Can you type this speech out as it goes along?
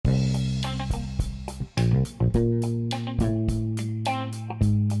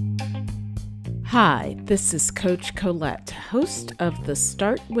Hi, this is Coach Colette, host of the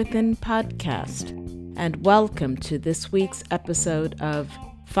Start Within podcast, and welcome to this week's episode of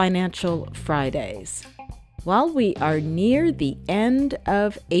Financial Fridays. While we are near the end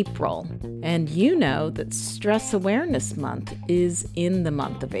of April, and you know that Stress Awareness Month is in the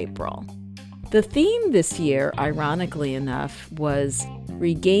month of April, the theme this year, ironically enough, was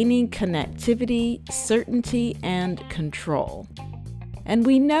regaining connectivity, certainty, and control. And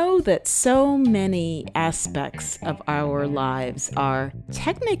we know that so many aspects of our lives are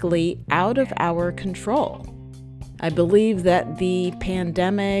technically out of our control. I believe that the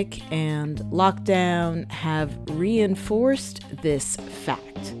pandemic and lockdown have reinforced this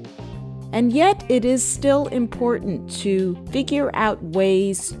fact. And yet it is still important to figure out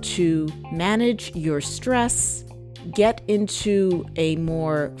ways to manage your stress, get into a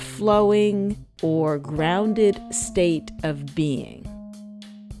more flowing or grounded state of being.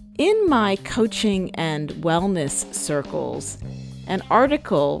 In my coaching and wellness circles, an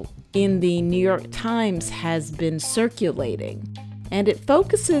article in the New York Times has been circulating, and it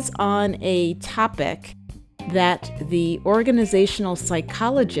focuses on a topic that the organizational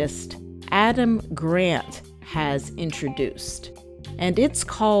psychologist Adam Grant has introduced, and it's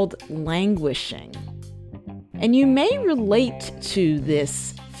called languishing. And you may relate to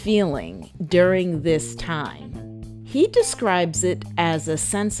this feeling during this time. He describes it as a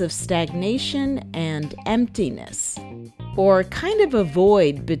sense of stagnation and emptiness, or kind of a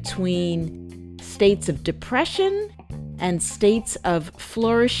void between states of depression and states of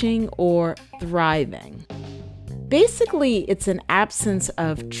flourishing or thriving. Basically, it's an absence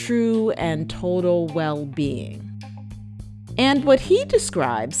of true and total well-being. And what he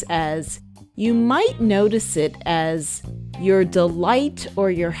describes as, you might notice it as your delight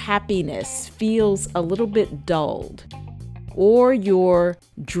or your happiness feels a little bit dulled, or your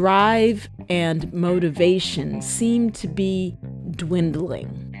drive and motivation seem to be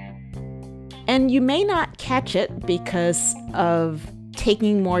dwindling. And you may not catch it because of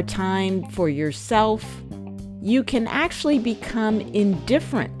taking more time for yourself. You can actually become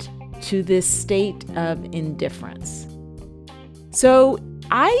indifferent to this state of indifference. So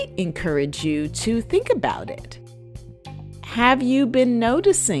I encourage you to think about it. Have you been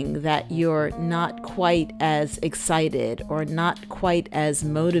noticing that you're not quite as excited or not quite as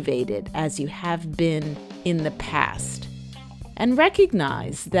motivated as you have been in the past? And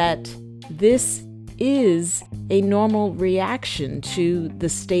recognize that this is a normal reaction to the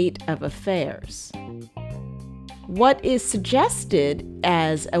state of affairs. What is suggested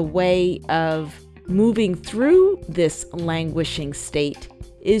as a way of moving through this languishing state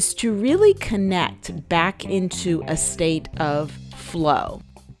is to really connect back into a state of flow.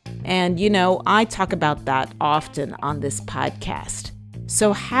 And I talk about that often on this podcast.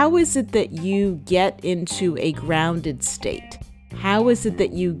 So how is it that you get into a grounded state? How is it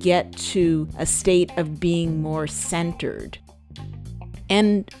that you get to a state of being more centered?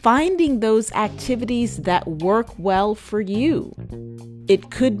 And finding those activities that work well for you. It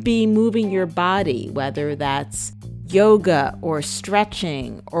could be moving your body, whether that's yoga or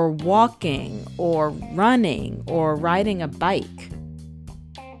stretching or walking or running or riding a bike.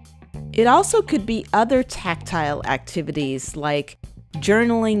 It also could be other tactile activities like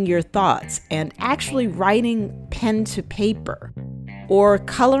journaling your thoughts and actually writing pen to paper, or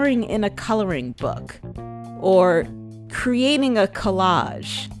coloring in a coloring book, or creating a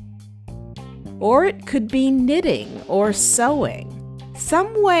collage. Or it could be knitting or sewing.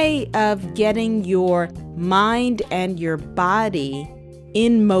 Some way of getting your mind and your body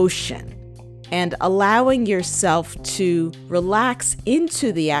in motion and allowing yourself to relax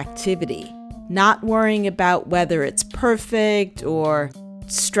into the activity, not worrying about whether it's perfect or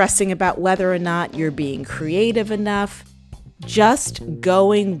stressing about whether or not you're being creative enough, just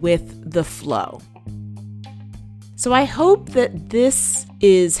going with the flow. So I hope that this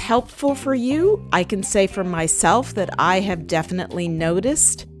is helpful for you. I can say for myself that I have definitely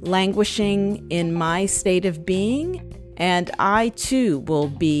noticed languishing in my state of being, and I too will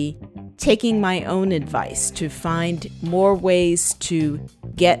be taking my own advice to find more ways to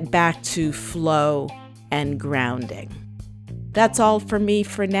get back to flow and grounding. That's all for me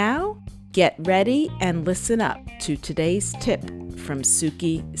for now. Get ready and listen up to today's tip from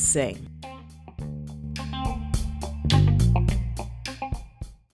Suki Singh.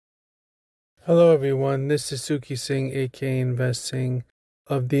 Hello everyone, this is Suki Singh, aka Investing,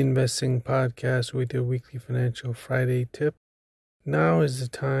 of the Investing Podcast with your weekly Financial Friday tip. Now is the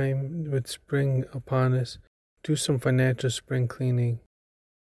time, with spring upon us, do some financial spring cleaning.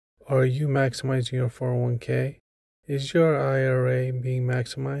 Are you maximizing your 401k? Is your IRA being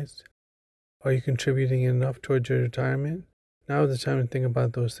maximized? Are you contributing enough towards your retirement? Now is the time to think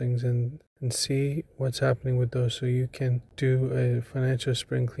about those things and see what's happening with those so you can do a financial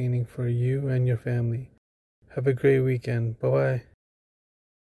spring cleaning for you and your family. Have a great weekend. Bye-bye.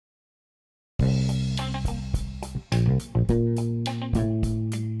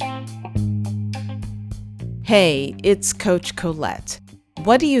 Hey, it's Coach Colette.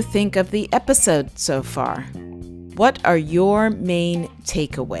 What do you think of the episode so far? What are your main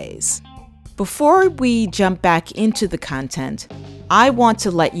takeaways? Before we jump back into the content, I want to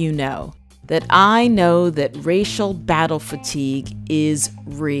let you know that I know that racial battle fatigue is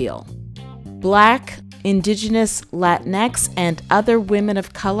real. Black, Indigenous, Latinx, and other women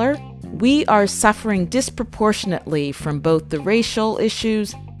of color, we are suffering disproportionately from both the racial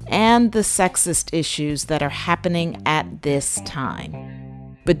issues and the sexist issues that are happening at this time.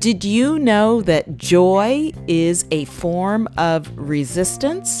 But did you know that joy is a form of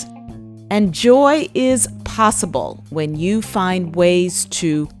resistance? And joy is possible when you find ways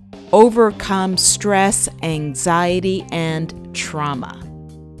to overcome stress, anxiety, and trauma.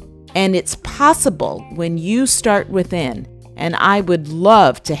 And it's possible when you start within, and I would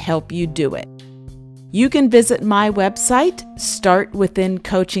love to help you do it. You can visit my website,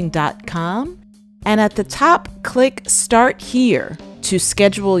 startwithincoaching.com, and at the top, click Start Here to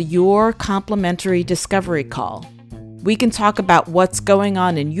schedule your complimentary discovery call. We can talk about what's going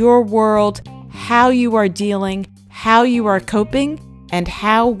on in your world, how you are dealing, how you are coping, and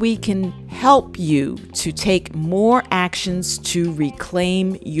how we can help you to take more actions to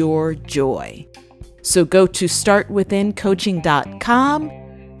reclaim your joy. So go to startwithincoaching.com,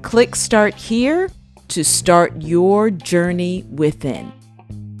 click Start Here to start your journey within.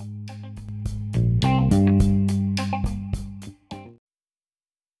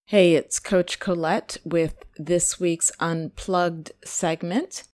 Hey, it's Coach Colette with this week's Unplugged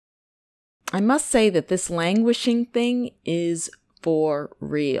segment. I must say that this languishing thing is for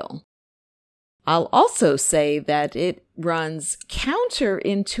real. I'll also say that it runs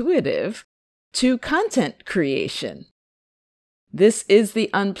counterintuitive to content creation. This is the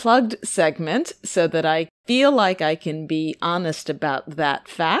Unplugged segment so that I feel like I can be honest about that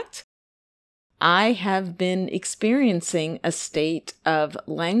fact. I have been experiencing a state of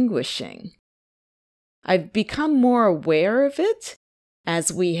languishing. I've become more aware of it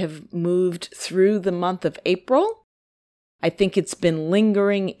as we have moved through the month of April. I think it's been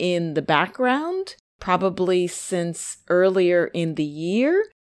lingering in the background, probably since earlier in the year,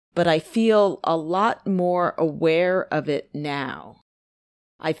 but I feel a lot more aware of it now.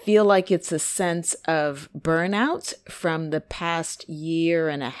 I feel like it's a sense of burnout from the past year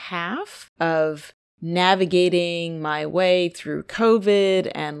and a half of navigating my way through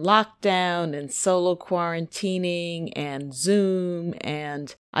COVID and lockdown and solo quarantining and Zoom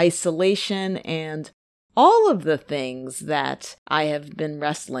and isolation and all of the things that I have been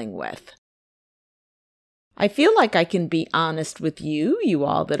wrestling with. I feel like I can be honest with you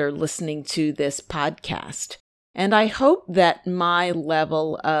all that are listening to this podcast. And I hope that my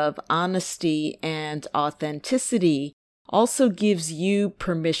level of honesty and authenticity also gives you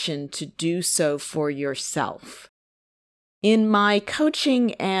permission to do so for yourself. In my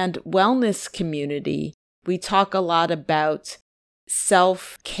coaching and wellness community, we talk a lot about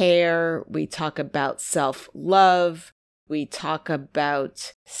self-care, we talk about self-love, we talk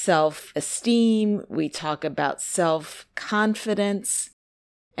about self-esteem, we talk about self-confidence.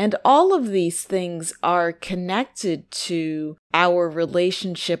 And all of these things are connected to our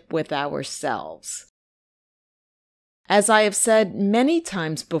relationship with ourselves. As I have said many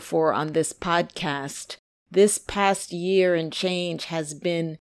times before on this podcast, this past year and change has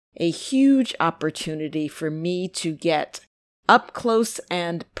been a huge opportunity for me to get up close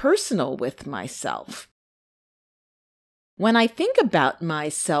and personal with myself. When I think about my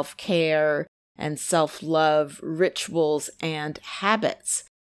self-care and self-love rituals and habits,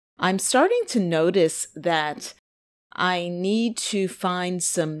 I'm starting to notice that I need to find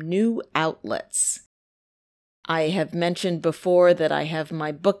some new outlets. I have mentioned before that I have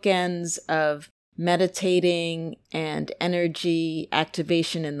my bookends of meditating and energy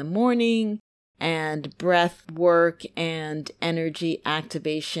activation in the morning and breath work and energy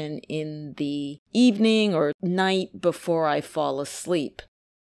activation in the evening or night before I fall asleep.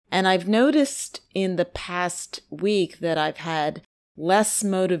 And I've noticed in the past week that I've had less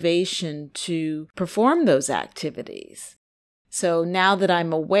motivation to perform those activities. So now that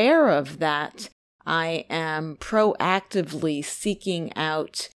I'm aware of that, I am proactively seeking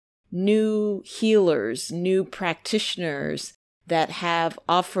out new healers, new practitioners that have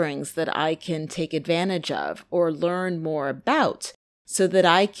offerings that I can take advantage of or learn more about so that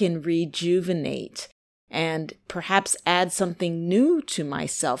I can rejuvenate and perhaps add something new to my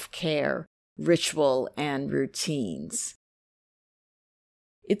self-care ritual and routines.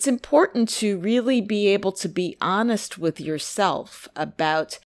 It's important to really be able to be honest with yourself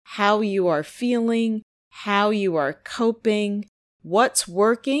about how you are feeling, how you are coping, what's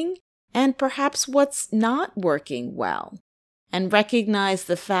working, and perhaps what's not working well. And recognize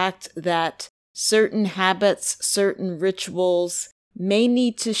the fact that certain habits, certain rituals may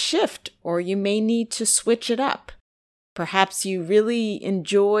need to shift, or you may need to switch it up. Perhaps you really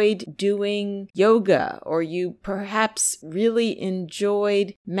enjoyed doing yoga, or you perhaps really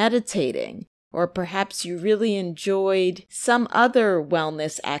enjoyed meditating, or perhaps you really enjoyed some other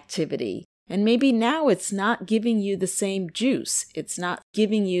wellness activity. And maybe now it's not giving you the same juice. It's not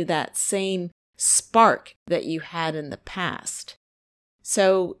giving you that same spark that you had in the past.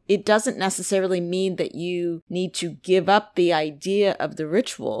 So it doesn't necessarily mean that you need to give up the idea of the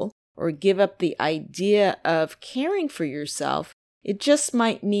ritual or give up the idea of caring for yourself. It just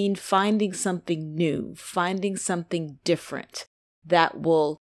might mean finding something new, finding something different that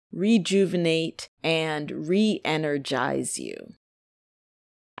will rejuvenate and re-energize you.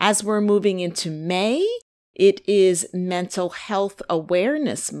 As we're moving into May, it is Mental Health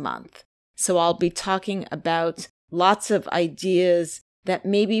Awareness Month. So I'll be talking about lots of ideas that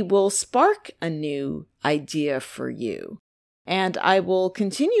maybe will spark a new idea for you. And I will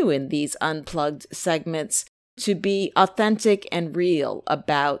continue in these unplugged segments to be authentic and real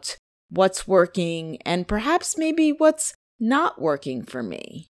about what's working and perhaps maybe what's not working for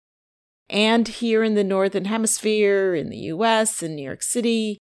me. And here in the Northern Hemisphere, in the US, in New York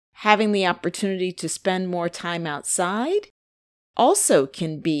City, having the opportunity to spend more time outside also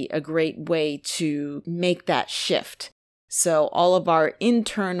can be a great way to make that shift. So all of our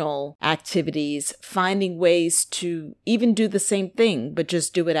internal activities, finding ways to even do the same thing, but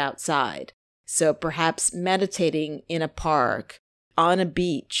just do it outside. So perhaps meditating in a park, on a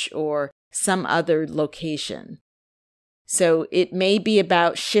beach, or some other location. So it may be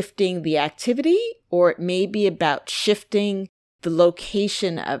about shifting the activity, or it may be about shifting the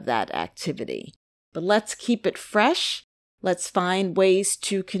location of that activity. But let's keep it fresh. Let's find ways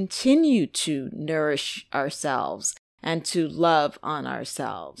to continue to nourish ourselves and to love on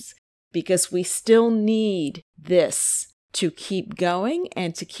ourselves, because we still need this to keep going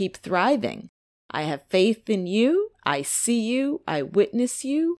and to keep thriving. I have faith in you. I see you. I witness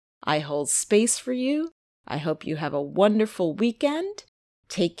you. I hold space for you. I hope you have a wonderful weekend.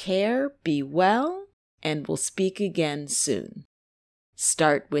 Take care, be well, and we'll speak again soon.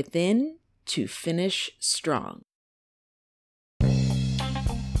 Start within to finish strong.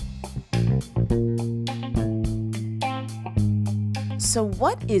 So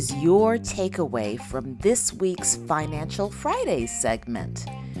what is your takeaway from this week's Financial Fridays segment?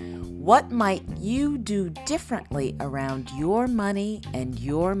 What might you do differently around your money and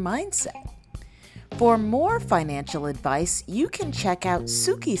your mindset? For more financial advice, you can check out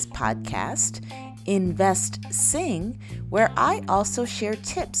Suki's podcast, Invest Sing, where I also share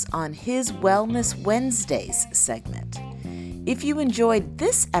tips on his Wellness Wednesdays segment. If you enjoyed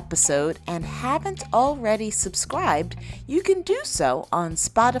this episode and haven't already subscribed, you can do so on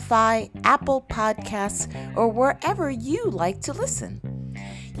Spotify, Apple Podcasts, or wherever you like to listen.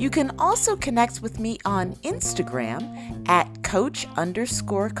 You can also connect with me on Instagram at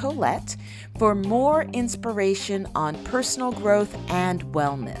Coach_Colette for more inspiration on personal growth and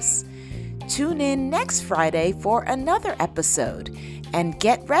wellness. Tune in next Friday for another episode and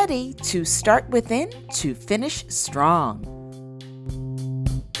get ready to start within to finish strong.